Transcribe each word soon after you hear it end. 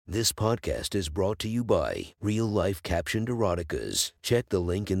This podcast is brought to you by Real Life Captioned Eroticas. Check the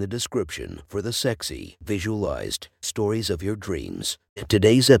link in the description for the sexy, visualized stories of your dreams.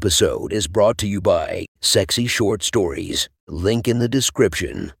 Today's episode is brought to you by Sexy Short Stories. Link in the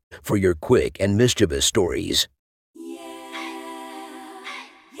description for your quick and mischievous stories.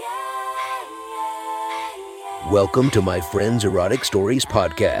 Welcome to my friend's Erotic Stories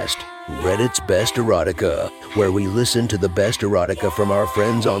podcast, Reddit's Best Erotica, where we listen to the best erotica from our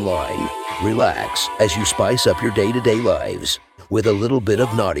friends online. Relax as you spice up your day-to-day lives with a little bit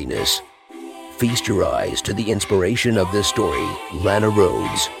of naughtiness. Feast your eyes to the inspiration of this story, Lana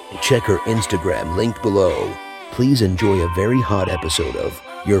Rhodes. Check her Instagram linked below. Please enjoy a very hot episode of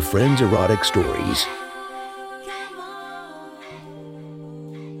Your Friend's Erotic Stories.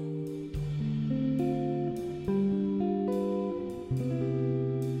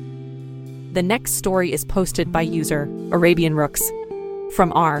 The next story is posted by user Arabian Rooks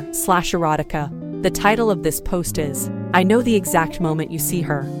from r/erotica. The title of this post is, I know the exact moment you see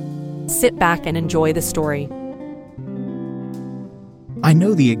her. Sit back and enjoy the story. I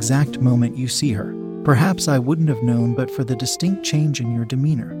know the exact moment you see her. Perhaps I wouldn't have known but for the distinct change in your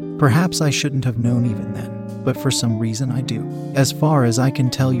demeanor. Perhaps I shouldn't have known even then, but for some reason I do. As far as I can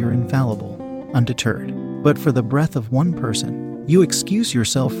tell, you're infallible, undeterred. But for the breath of one person, you excuse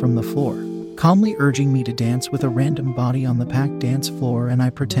yourself from the floor, calmly urging me to dance with a random body on the packed dance floor, and I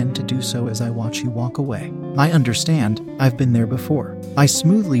pretend to do so as I watch you walk away. I understand, I've been there before. I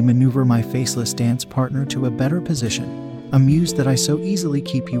smoothly maneuver my faceless dance partner to a better position, amused that I so easily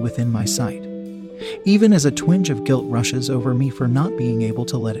keep you within my sight. Even as a twinge of guilt rushes over me for not being able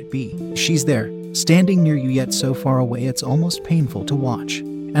to let it be. She's there, standing near you, yet so far away it's almost painful to watch.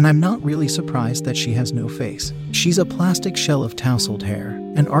 And I'm not really surprised that she has no face. She's a plastic shell of tousled hair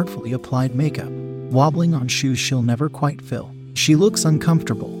and artfully applied makeup, wobbling on shoes she'll never quite fill. She looks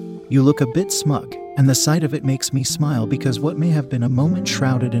uncomfortable. You look a bit smug, and the sight of it makes me smile because what may have been a moment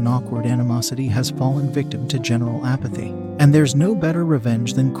shrouded in awkward animosity has fallen victim to general apathy. And there's no better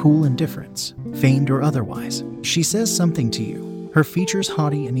revenge than cool indifference, feigned or otherwise. She says something to you, her features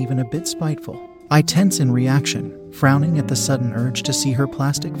haughty and even a bit spiteful. I tense in reaction, frowning at the sudden urge to see her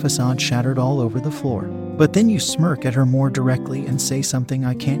plastic facade shattered all over the floor. But then you smirk at her more directly and say something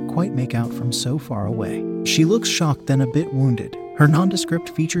I can't quite make out from so far away. She looks shocked, then a bit wounded, her nondescript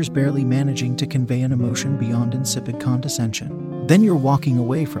features barely managing to convey an emotion beyond insipid condescension. Then you're walking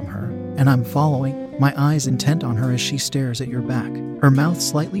away from her, and I'm following, my eyes intent on her as she stares at your back, her mouth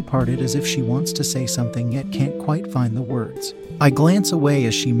slightly parted as if she wants to say something yet can't quite find the words. I glance away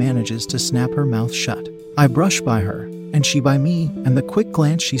as she manages to snap her mouth shut. I brush by her, and she by me, and the quick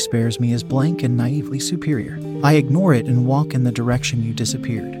glance she spares me is blank and naively superior. I ignore it and walk in the direction you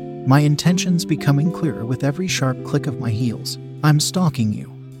disappeared, my intentions becoming clearer with every sharp click of my heels. I'm stalking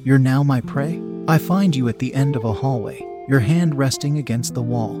you. You're now my prey. I find you at the end of a hallway, your hand resting against the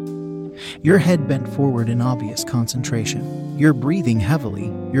wall, your head bent forward in obvious concentration. You're breathing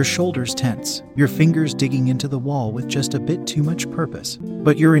heavily, your shoulders tense, your fingers digging into the wall with just a bit too much purpose.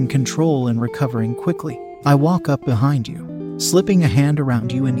 But you're in control and recovering quickly. I walk up behind you, slipping a hand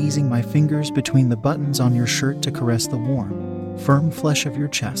around you and easing my fingers between the buttons on your shirt to caress the warm, firm flesh of your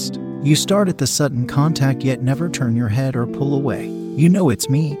chest. You start at the sudden contact yet never turn your head or pull away. You know it's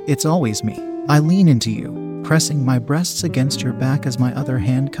me, it's always me. I lean into you, pressing my breasts against your back as my other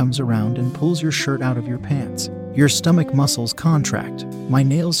hand comes around and pulls your shirt out of your pants. Your stomach muscles contract, my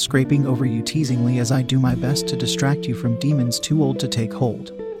nails scraping over you teasingly as I do my best to distract you from demons too old to take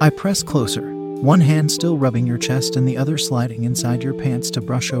hold. I press closer, one hand still rubbing your chest and the other sliding inside your pants to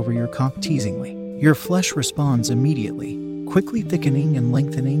brush over your cock teasingly. Your flesh responds immediately, quickly thickening and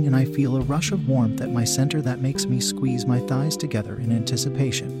lengthening, and I feel a rush of warmth at my center that makes me squeeze my thighs together in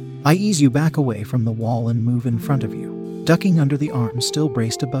anticipation. I ease you back away from the wall and move in front of you, ducking under the arms still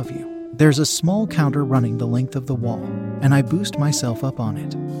braced above you. There's a small counter running the length of the wall, and I boost myself up on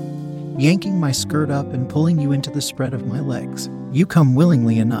it, yanking my skirt up and pulling you into the spread of my legs. You come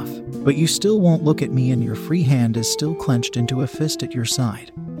willingly enough, but you still won't look at me and your free hand is still clenched into a fist at your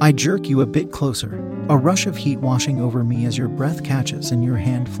side. I jerk you a bit closer, a rush of heat washing over me as your breath catches and your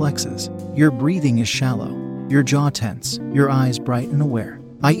hand flexes. Your breathing is shallow, your jaw tense, your eyes bright and aware.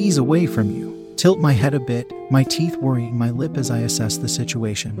 I ease away from you, tilt my head a bit, my teeth worrying my lip as I assess the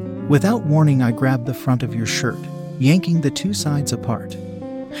situation. Without warning, I grab the front of your shirt, yanking the two sides apart.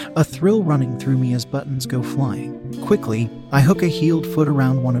 A thrill running through me as buttons go flying. Quickly, I hook a heeled foot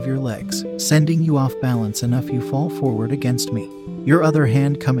around one of your legs, sending you off balance enough you fall forward against me, your other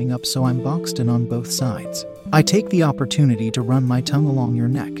hand coming up so I'm boxed in on both sides. I take the opportunity to run my tongue along your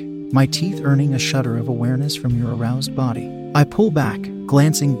neck, my teeth earning a shudder of awareness from your aroused body. I pull back,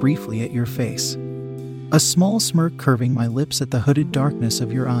 glancing briefly at your face. A small smirk curving my lips at the hooded darkness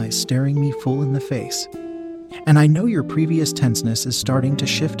of your eyes staring me full in the face. And I know your previous tenseness is starting to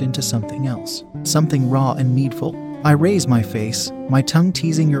shift into something else, something raw and needful. I raise my face, my tongue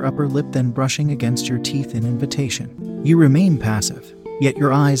teasing your upper lip then brushing against your teeth in invitation. You remain passive, yet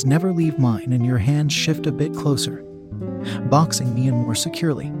your eyes never leave mine and your hands shift a bit closer, boxing me in more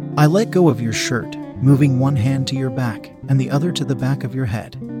securely. I let go of your shirt, moving one hand to your back and the other to the back of your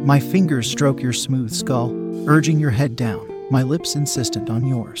head. My fingers stroke your smooth skull, urging your head down, my lips insistent on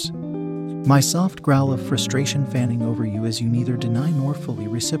yours. My soft growl of frustration fanning over you as you neither deny nor fully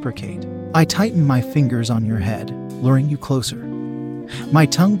reciprocate. I tighten my fingers on your head, luring you closer. My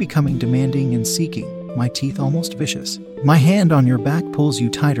tongue becoming demanding and seeking, my teeth almost vicious. My hand on your back pulls you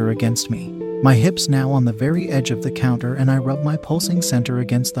tighter against me. My hips now on the very edge of the counter and I rub my pulsing center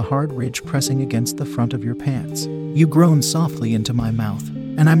against the hard ridge pressing against the front of your pants. You groan softly into my mouth,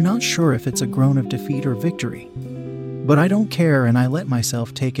 and I'm not sure if it's a groan of defeat or victory. But I don't care and I let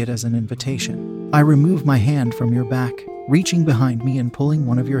myself take it as an invitation. I remove my hand from your back, reaching behind me and pulling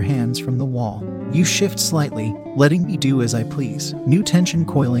one of your hands from the wall. You shift slightly, letting me do as I please, new tension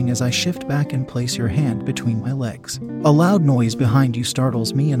coiling as I shift back and place your hand between my legs. A loud noise behind you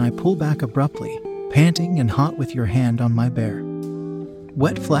startles me and I pull back abruptly, panting and hot with your hand on my bare,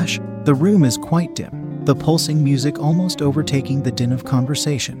 wet flesh. The room is quite dim, the pulsing music almost overtaking the din of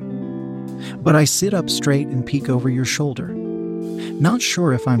conversation. But I sit up straight and peek over your shoulder, not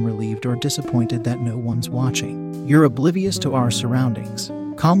sure if I'm relieved or disappointed that no one's watching. You're oblivious to our surroundings,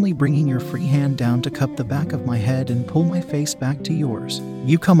 calmly bringing your free hand down to cup the back of my head and pull my face back to yours.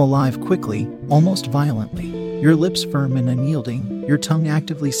 You come alive quickly, almost violently, your lips firm and unyielding, your tongue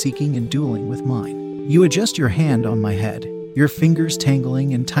actively seeking and dueling with mine. You adjust your hand on my head, your fingers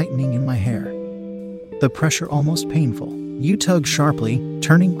tangling and tightening in my hair, the pressure almost painful. You tug sharply,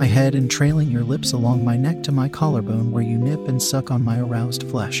 turning my head and trailing your lips along my neck to my collarbone where you nip and suck on my aroused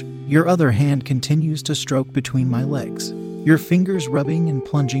flesh. Your other hand continues to stroke between my legs, your fingers rubbing and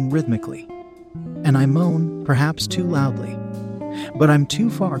plunging rhythmically. And I moan, perhaps too loudly, but I'm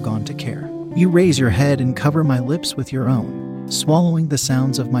too far gone to care. You raise your head and cover my lips with your own, swallowing the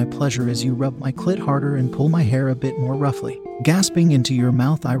sounds of my pleasure as you rub my clit harder and pull my hair a bit more roughly. Gasping into your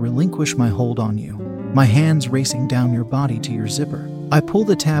mouth, I relinquish my hold on you, my hands racing down your body to your zipper. I pull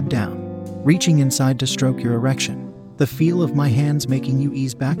the tab down, reaching inside to stroke your erection, the feel of my hands making you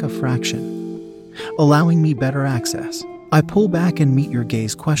ease back a fraction, allowing me better access. I pull back and meet your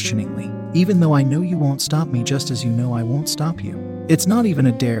gaze questioningly, even though I know you won't stop me just as you know I won't stop you. It's not even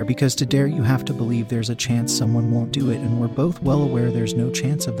a dare because to dare you have to believe there's a chance someone won't do it and we're both well aware there's no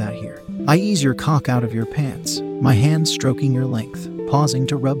chance of that here. I ease your cock out of your pants, my hands stroking your length, pausing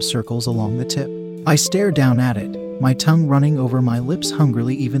to rub circles along the tip. I stare down at it, my tongue running over my lips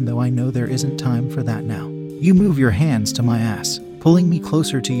hungrily even though I know there isn't time for that now. You move your hands to my ass, pulling me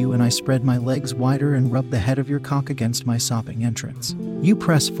closer to you and I spread my legs wider and rub the head of your cock against my sopping entrance. You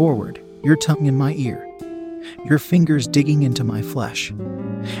press forward, your tongue in my ear, your fingers digging into my flesh,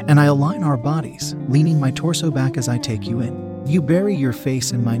 and I align our bodies, leaning my torso back as I take you in. You bury your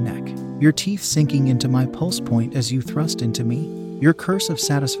face in my neck, your teeth sinking into my pulse point as you thrust into me, your curse of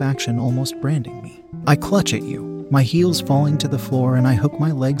satisfaction almost branding me. I clutch at you, my heels falling to the floor and I hook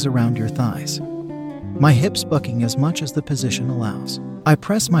my legs around your thighs, my hips bucking as much as the position allows. I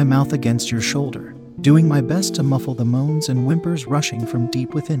press my mouth against your shoulder, doing my best to muffle the moans and whimpers rushing from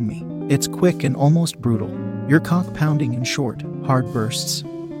deep within me. It's quick and almost brutal, your cock pounding in short, hard bursts,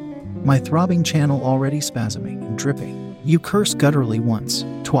 my throbbing channel already spasming and dripping. You curse gutturally once,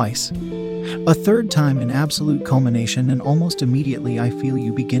 twice, a third time in absolute culmination and almost immediately I feel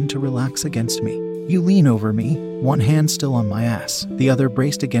you begin to relax against me. You lean over me, one hand still on my ass, the other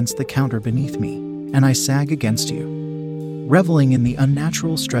braced against the counter beneath me, and I sag against you, reveling in the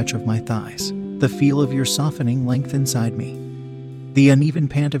unnatural stretch of my thighs, the feel of your softening length inside me, the uneven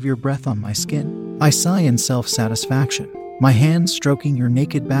pant of your breath on my skin. I sigh in self-satisfaction, my hands stroking your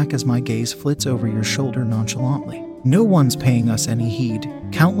naked back as my gaze flits over your shoulder nonchalantly. No one's paying us any heed,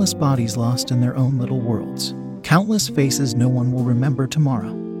 countless bodies lost in their own little worlds, countless faces no one will remember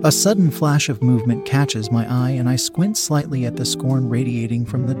tomorrow. A sudden flash of movement catches my eye and I squint slightly at the scorn radiating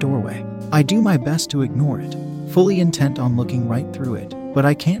from the doorway. I do my best to ignore it, fully intent on looking right through it, but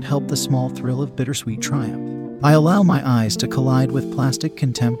I can't help the small thrill of bittersweet triumph. I allow my eyes to collide with plastic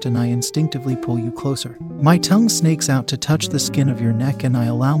contempt and I instinctively pull you closer. My tongue snakes out to touch the skin of your neck and I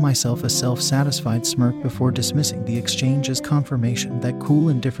allow myself a self-satisfied smirk before dismissing the exchange as confirmation that cool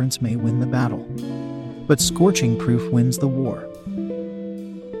indifference may win the battle, but scorching proof wins the war.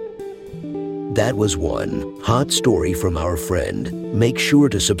 That was one hot story from our friend. Make sure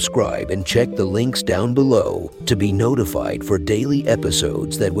to subscribe and check the links down below to be notified for daily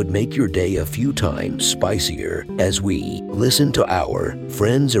episodes that would make your day a few times spicier as we listen to our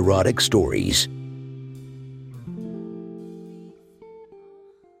friends' erotic stories.